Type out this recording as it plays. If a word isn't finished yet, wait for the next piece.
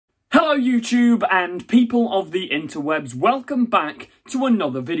Hello YouTube and people of the interwebs, welcome back to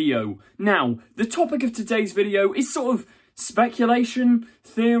another video. Now, the topic of today's video is sort of speculation,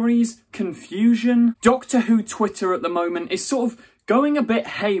 theories, confusion. Doctor Who Twitter at the moment is sort of going a bit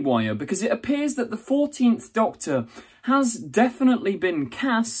haywire because it appears that the 14th Doctor has definitely been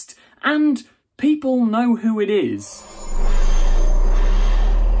cast and people know who it is.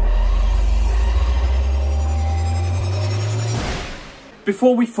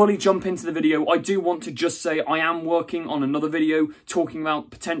 Before we fully jump into the video, I do want to just say I am working on another video talking about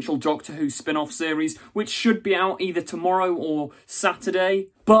potential Doctor Who spin-off series, which should be out either tomorrow or Saturday.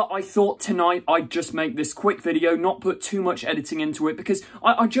 But I thought tonight I'd just make this quick video, not put too much editing into it, because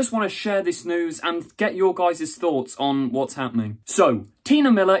I just want to share this news and get your guys' thoughts on what's happening. So,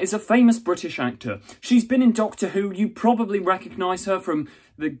 Tina Miller is a famous British actor. She's been in Doctor Who. You probably recognise her from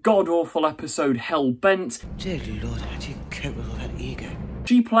the god-awful episode Hell Bent. Dear Lord, how do you cope with all that ego?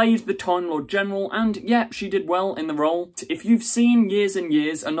 She played the Time Lord General, and yeah, she did well in the role. If you've seen Years and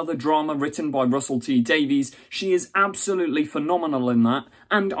Years, another drama written by Russell T Davies, she is absolutely phenomenal in that.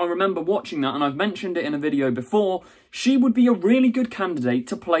 And I remember watching that, and I've mentioned it in a video before, she would be a really good candidate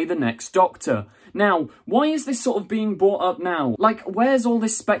to play the next Doctor. Now, why is this sort of being brought up now? Like, where's all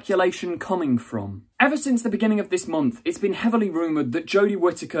this speculation coming from? Ever since the beginning of this month, it's been heavily rumoured that Jodie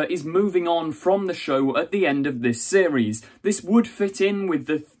Whittaker is moving on from the show at the end of this series. This would fit in with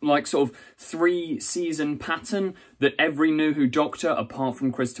the, sort of 3-season pattern that every New Who Doctor, apart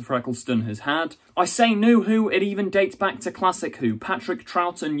from Christopher Eccleston, has had. I say New Who, it even dates back to Classic Who. Patrick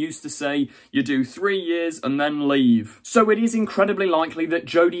Troughton used to say, you do 3 years and then leave. So it is incredibly likely that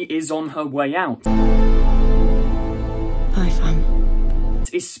Jodie is on her way out. Hi, fam.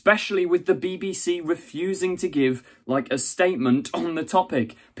 Especially with the BBC refusing to give, a statement on the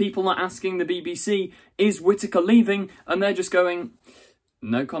topic. People are asking the BBC, is Whittaker leaving? And they're just going,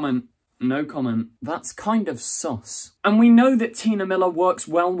 no comment. No comment. That's kind of sus. And we know that Tina Miller works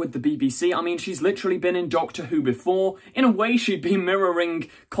well with the BBC. I mean, she's literally been in Doctor Who before. In a way, she'd be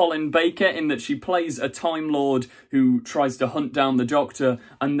mirroring Colin Baker in that she plays a Time Lord who tries to hunt down the Doctor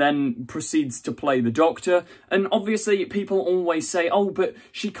and then proceeds to play the Doctor. And obviously, people always say, oh, but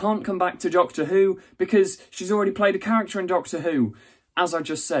she can't come back to Doctor Who because she's already played a character in Doctor Who. As I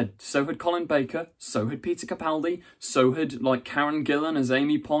just said, so had Colin Baker, so had Peter Capaldi, so had, Karen Gillan as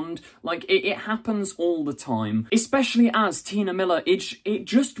Amy Pond. It happens all the time. Especially as Tina Miller, it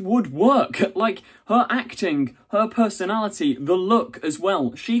just would work. Her acting, her personality, the look as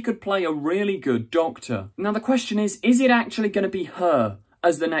well. She could play a really good Doctor. Now the question is it actually going to be her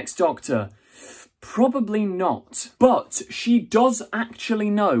as the next Doctor? Probably not, but she does actually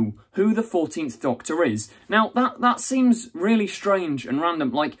know who the 14th Doctor is. Now, that seems really strange and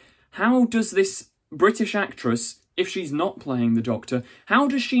random. How does this British actress, if she's not playing the Doctor, how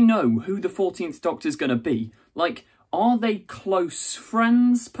does she know who the 14th Doctor's going to be? Are they close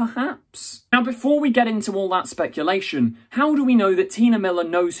friends, perhaps? Now, before we get into all that speculation, how do we know that Tina Miller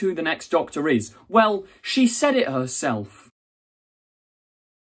knows who the next Doctor is? Well, she said it herself.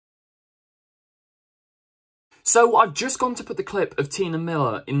 So I've just gone to put the clip of Tina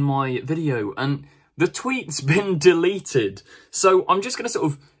Miller in my video and the tweet's been deleted. So I'm just going to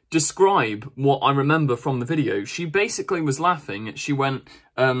sort of describe what I remember from the video. She basically was laughing. She went,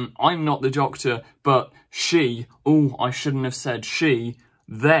 I'm not the Doctor, but she, oh, I shouldn't have said she,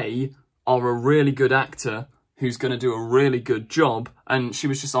 they are a really good actor who's going to do a really good job. And she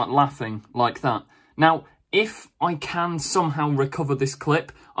was just laughing like that. Now, if I can somehow recover this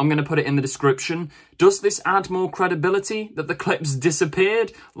clip, I'm going to put it in the description. Does this add more credibility that the clip's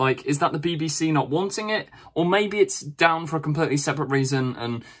disappeared? Is that the BBC not wanting it? Or maybe it's down for a completely separate reason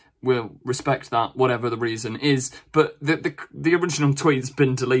and we'll respect that, whatever the reason is. But the original tweet's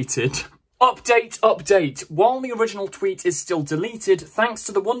been deleted. Update. While the original tweet is still deleted, thanks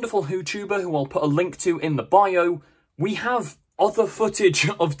to the wonderful WhoTuber who I'll put a link to in the bio, we have other footage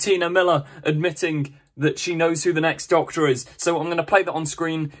of Tina Miller admitting that she knows who the next Doctor is. So I'm going to play that on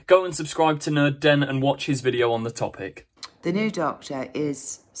screen. Go and subscribe to Nerd Den and watch his video on the topic. The new Doctor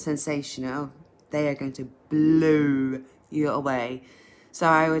is sensational. They are going to blow you away. So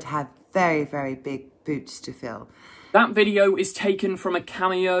I would have very, very big boots to fill. That video is taken from a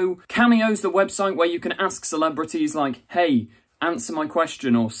Cameo. Cameo's the website where you can ask celebrities hey, answer my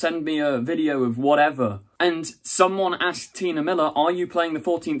question or send me a video of whatever. And someone asked Tina Miller, are you playing the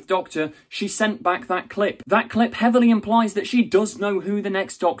 14th Doctor? She sent back that clip. That clip heavily implies that she does know who the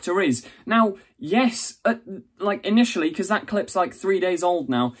next Doctor is. Now, yes, initially, because that clip's 3 days old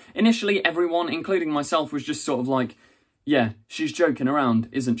now, initially everyone, including myself, was just sort of yeah, she's joking around,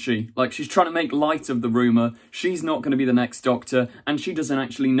 isn't she? Like, she's trying to make light of the rumour, she's not going to be the next Doctor, and she doesn't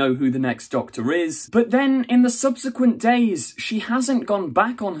actually know who the next Doctor is. But then, in the subsequent days, she hasn't gone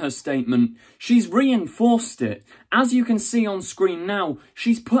back on her statement, she's reinforced it. As you can see on screen now,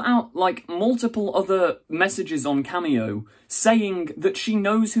 she's put out, like, multiple other messages on Cameo, saying that she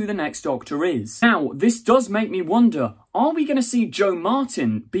knows who the next Doctor is. Now, this does make me wonder, are we going to see Jo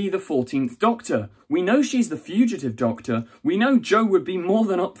Martin be the 14th Doctor? We know she's the fugitive Doctor, we know Jo would be more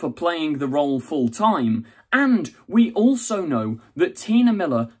than up for playing the role full time, and we also know that Tina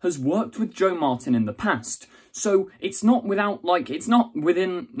Miller has worked with Jo Martin in the past. So it's not without, like, it's not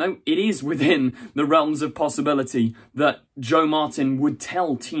within, no, it is within the realms of possibility that Jo Martin would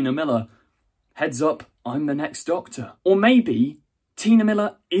tell Tina Miller, heads up, I'm the next Doctor. Or maybe Tina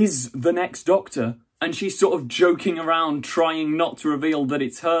Miller is the next Doctor, and she's sort of joking around, trying not to reveal that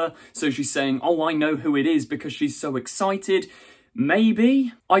it's her. So she's saying, oh, I know who it is because she's so excited.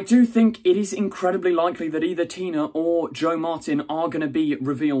 Maybe. I do think it is incredibly likely that either Tina or Jo Martin are going to be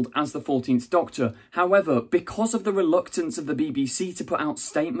revealed as the 14th Doctor. However, because of the reluctance of the BBC to put out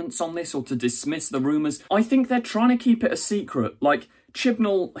statements on this or to dismiss the rumours, I think they're trying to keep it a secret. Like,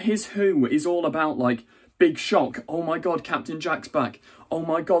 Chibnall, his Who is all about, like, big shock. Oh my god, Captain Jack's back. Oh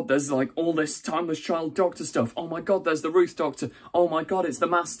my god, there's like all this Timeless Child Doctor stuff. Oh my god, there's the Ruth Doctor. Oh my god, it's the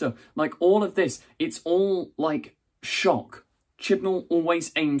Master. Like, all of this, it's all like shock. Chibnall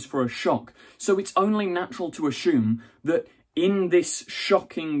always aims for a shock. So it's only natural to assume that in this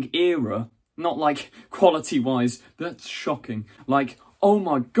shocking era, not like quality-wise, that's shocking. Like, oh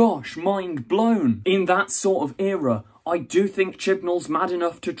my gosh, mind blown. In that sort of era, I do think Chibnall's mad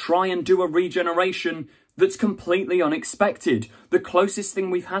enough to try and do a regeneration that's completely unexpected. The closest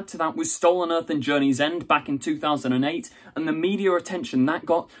thing we've had to that was Stolen Earth and Journey's End back in 2008, and the media attention that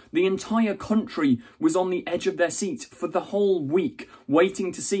got, the entire country was on the edge of their seat for the whole week,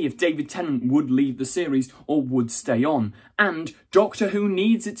 waiting to see if David Tennant would leave the series or would stay on. And Doctor Who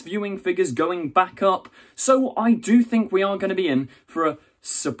needs its viewing figures going back up, so I do think we are going to be in for a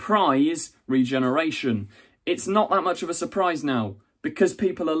surprise regeneration. It's not that much of a surprise now, because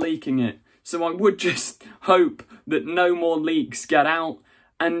people are leaking it. So I would just hope that no more leaks get out,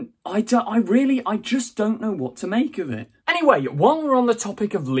 and I just don't know what to make of it. Anyway, while we're on the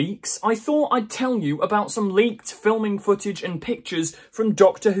topic of leaks, I thought I'd tell you about some leaked filming footage and pictures from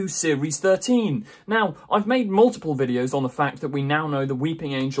Doctor Who Series 13. Now, I've made multiple videos on the fact that we now know the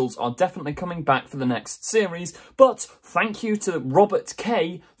Weeping Angels are definitely coming back for the next series, but thank you to Robert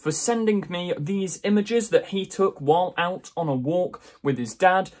K for sending me these images that he took while out on a walk with his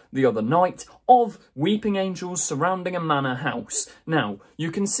dad the other night of Weeping Angels surrounding a manor house. Now,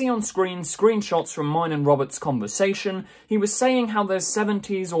 you can see on screen screenshots from mine and Robert's conversation. He was saying how there's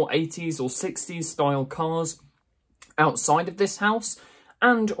 70s or 80s or 60s style cars outside of this house.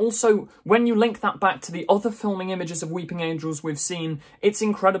 And also, when you link that back to the other filming images of Weeping Angels we've seen, it's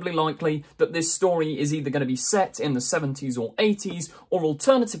incredibly likely that this story is either going to be set in the 70s or 80s, or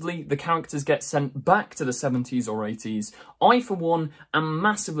alternatively, the characters get sent back to the 70s or 80s. I, for one, am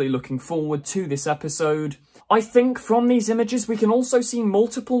massively looking forward to this episode. I think from these images we can also see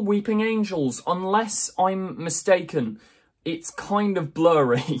multiple Weeping Angels, unless I'm mistaken. It's kind of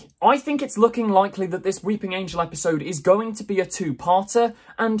blurry. I think it's looking likely that this Weeping Angel episode is going to be a two-parter,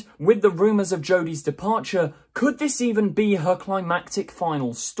 and with the rumours of Jodie's departure, could this even be her climactic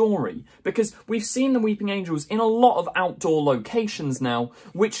final story? Because we've seen the Weeping Angels in a lot of outdoor locations now,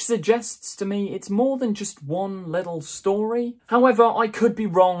 which suggests to me it's more than just one little story. However, I could be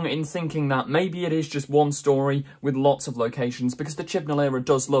wrong in thinking that maybe it is just one story with lots of locations, because the Chibnall era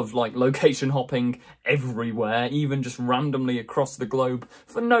does love, like, location hopping everywhere, even just randomly across the globe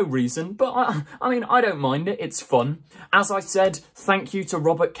for no reason. But I mean, I don't mind it, it's fun. As I said, thank you to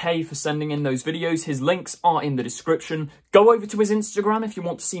Robert K for sending in those videos. His links are in the description. Go over to his Instagram if you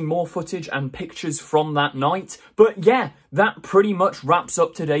want to see more footage and pictures from that night. But yeah, that pretty much wraps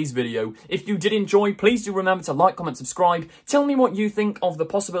up today's video. If you did enjoy, please do remember to like, comment, subscribe. Tell me what you think of the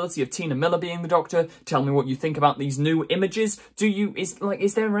possibility of Tina Miller being the Doctor. Tell me what you think about these new images.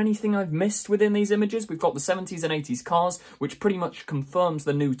 Is there anything I've missed within these images? We've got the 70s and 80s cars, which pretty much confirms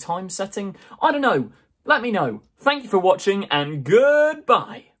the new time setting. I don't know. Let me know. Thank you for watching, and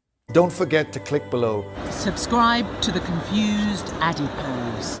goodbye. Don't forget to click below. Subscribe to the Confused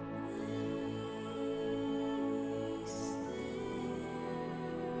Adipose.